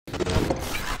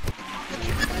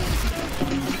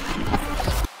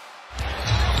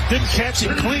Didn't catch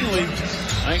it cleanly.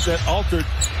 I think that altered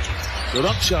the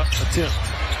dunk shot attempt.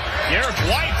 Derek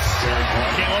White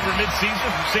came over midseason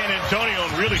from San Antonio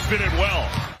and really fitted well.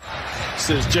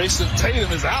 Says Jason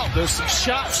Tatum is out. There's some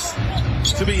shots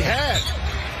to be had.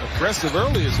 Aggressive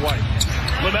early is White.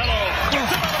 LaMelo.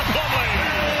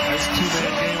 Nice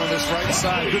two-man game on this right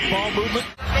side. Good ball movement.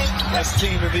 Best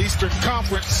team in the Eastern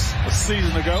Conference a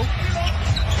season ago.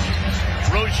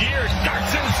 Rozier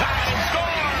darts inside and scores.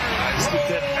 Let's get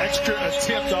that extra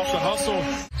attempt off the hustle.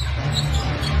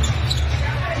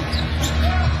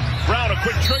 Brown, a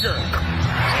quick trigger.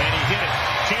 And he hit it.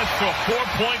 Chance for a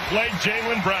 4-point play,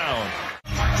 Jaylen Brown.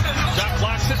 Shot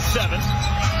clock's at 7.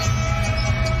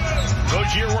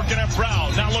 Rozier working at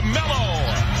Brown. Now LaMelo.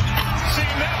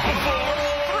 Seen that before.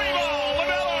 3-ball,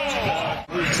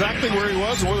 LaMelo. Exactly where he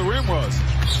was and where the rim was.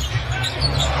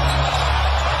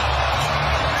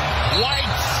 White.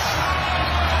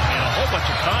 And a whole bunch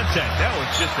of contact. That was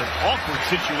just an awkward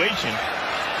situation.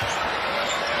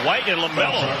 White and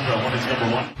LaMelo.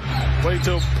 Wait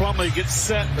till Plumlee gets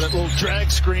set for that little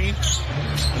drag screen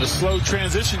in a slow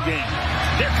transition game.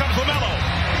 There comes LaMelo.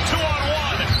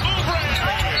 2-on-1. Oubre.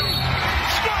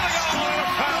 Scoring on a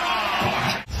foul.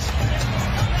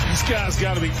 These guys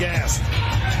got to be gassed.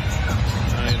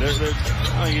 I mean, they're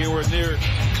anywhere near.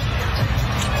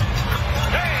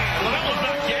 Hey, LaMelo's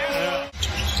not gassed.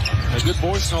 Yeah. A good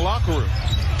voice in the locker room.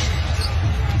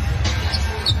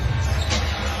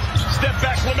 Step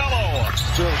back, LaMelo.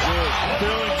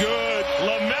 Feeling good.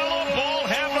 LaMelo ball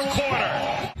half a quarter.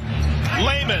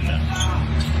 Layman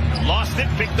lost it,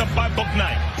 picked up by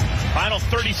Bouknight. Final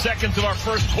 30 seconds of our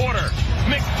first quarter.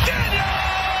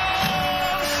 McDaniels!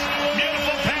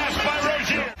 Beautiful pass by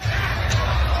Rozier.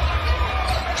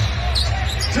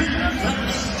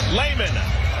 Layman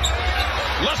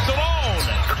left alone.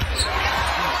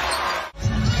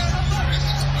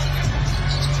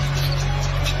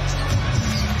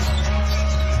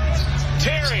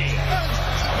 Terry.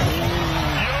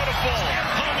 Beautiful.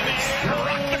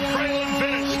 Rock the cradle and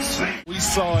finish. We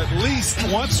saw at least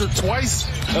once or twice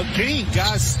a game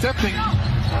guys stepping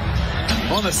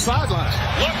on the sideline.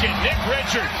 Look at Nick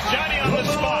Richards. Johnny on the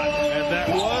spot. And that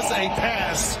was a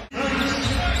pass.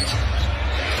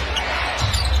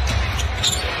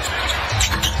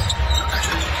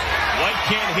 White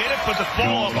can't hit it, but the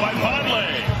follow-up by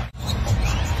Vonleh.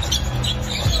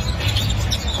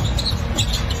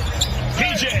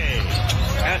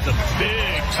 That's a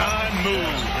big-time move.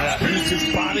 Yeah, used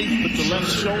his body with the left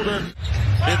shoulder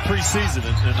in preseason.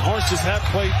 And the Hornets just haven't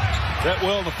played that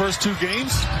well in the first 2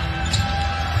 games.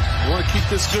 You want to keep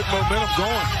this good momentum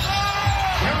going.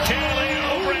 Kelly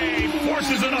Oubre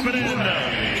forces it up and in.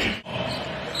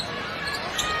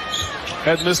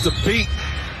 Had missed a beat.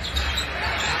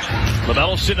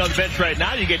 LaMelo sitting on the bench right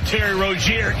now. You get Terry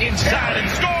Rozier inside and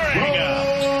scoring.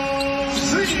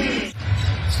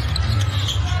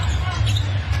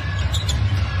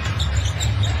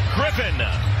 Griffin.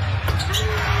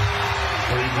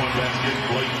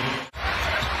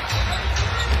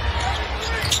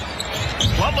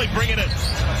 Plumlee bringing it.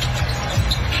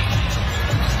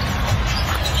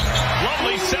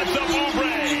 Plumlee sets up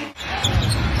Oubre.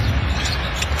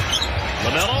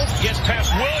 LaMelo gets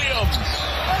past Williams.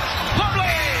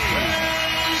 Plumlee!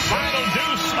 Final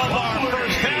deuce of our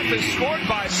first half is scored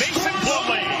by Mason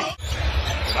Plumlee.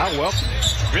 I welcome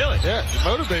it. Really? Yeah, it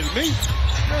motivated me.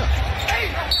 Yeah.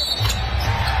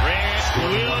 Grant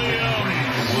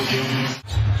Williams.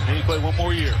 And he played one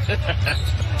more year.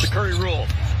 The Curry rule.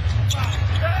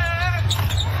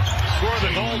 Score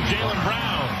the goal, Jaylen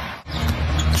Brown.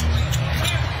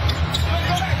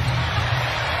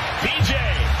 PJ.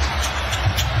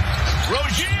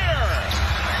 Rozier.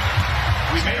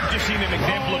 We may have just seen an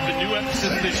example of the new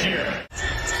emphasis this year.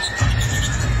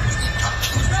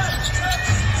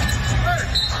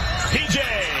 PJ.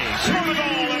 Through the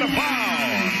goal and a foul.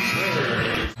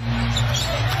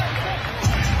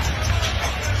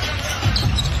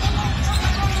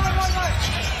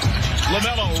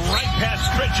 LaMelo right past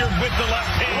Pritchard with the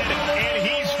left hand, and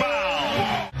he's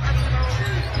fouled.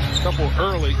 A couple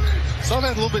early. Saw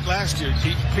that a little bit last year.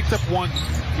 He picked up one.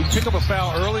 He picked up a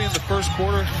foul early in the first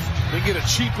quarter. Then get a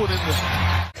cheap one in the.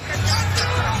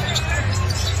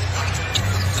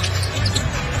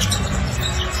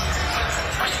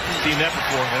 Seen that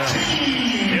before. Yeah.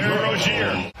 Terry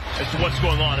Rozier. That's what's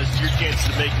going on. This is your chance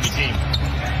to make the team.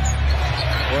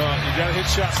 Well, you got to hit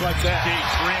shots like that.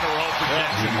 3 in a row for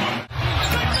Jackson.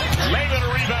 Layman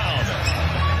a rebound.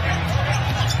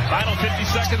 Final 50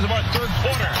 seconds of our third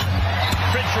quarter.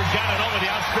 Pritchard got it over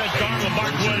the outstretched arm of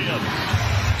Mark Williams.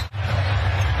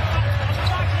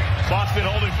 Boston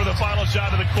holding for the final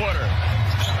shot of the quarter.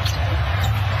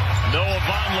 Noah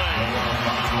Vonleh.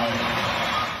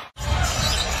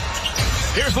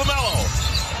 Here's LaMelo.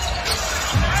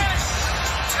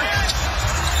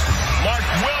 Mark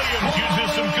Williams uses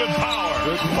some good power.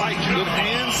 Good fight, good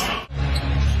hands.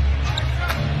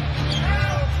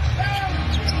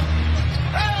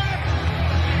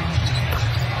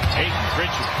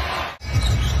 Richard.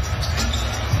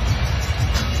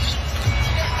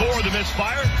 For the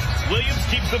misfire, Williams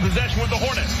keeps the possession with the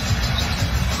Hornets.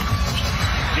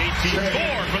 JT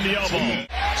Thor from the elbow.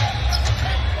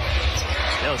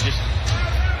 That was just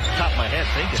top of my head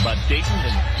thinking about Dayton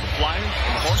and the Flyers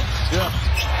and the Hornets. Yeah.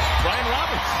 Brian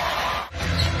Roberts.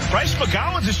 Bryce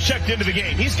McGowan has checked into the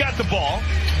game. He's got the ball.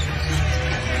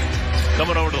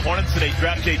 Coming over to the Hornets today,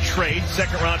 draft day trade,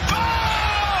 second round.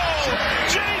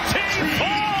 JT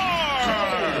Thor!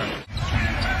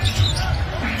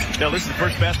 Now, this is the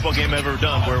first basketball game I've ever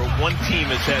done where one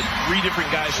team has had 3 different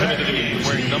guys come into the game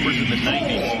wearing numbers in the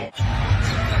 90s.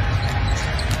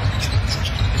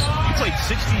 You played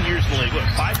 16 years in the league. What,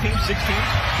 5 teams, 6 teams?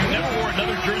 You never wore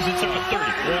another jersey except for 30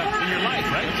 in your life,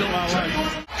 right? Until my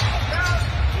life.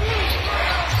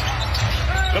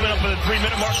 Coming up for the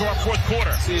 3-minute mark of our fourth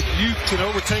quarter. See if you can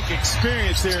overtake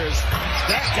experience here as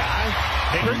that guy.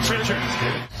 Richard.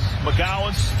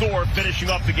 McGowan, Thor finishing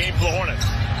off the game for the Hornets.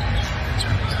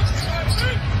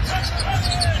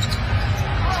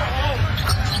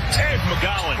 There's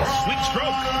McGowan. Sweet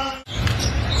stroke.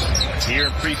 Here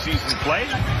in preseason play.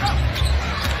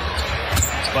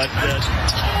 But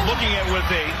looking at with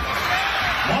a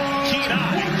keen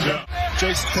eye.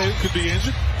 Jason Tatum could be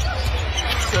injured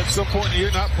at some point in the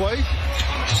year, not play.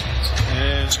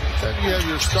 And then you have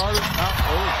your starter out.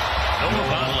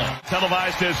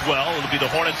 Televised as well. It'll be the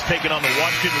Hornets taking on the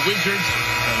Washington Wizards.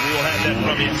 And we will have that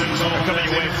from you coming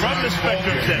your way from the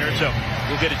Spectrum Center. So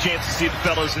you'll get a chance to see the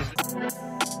fellas.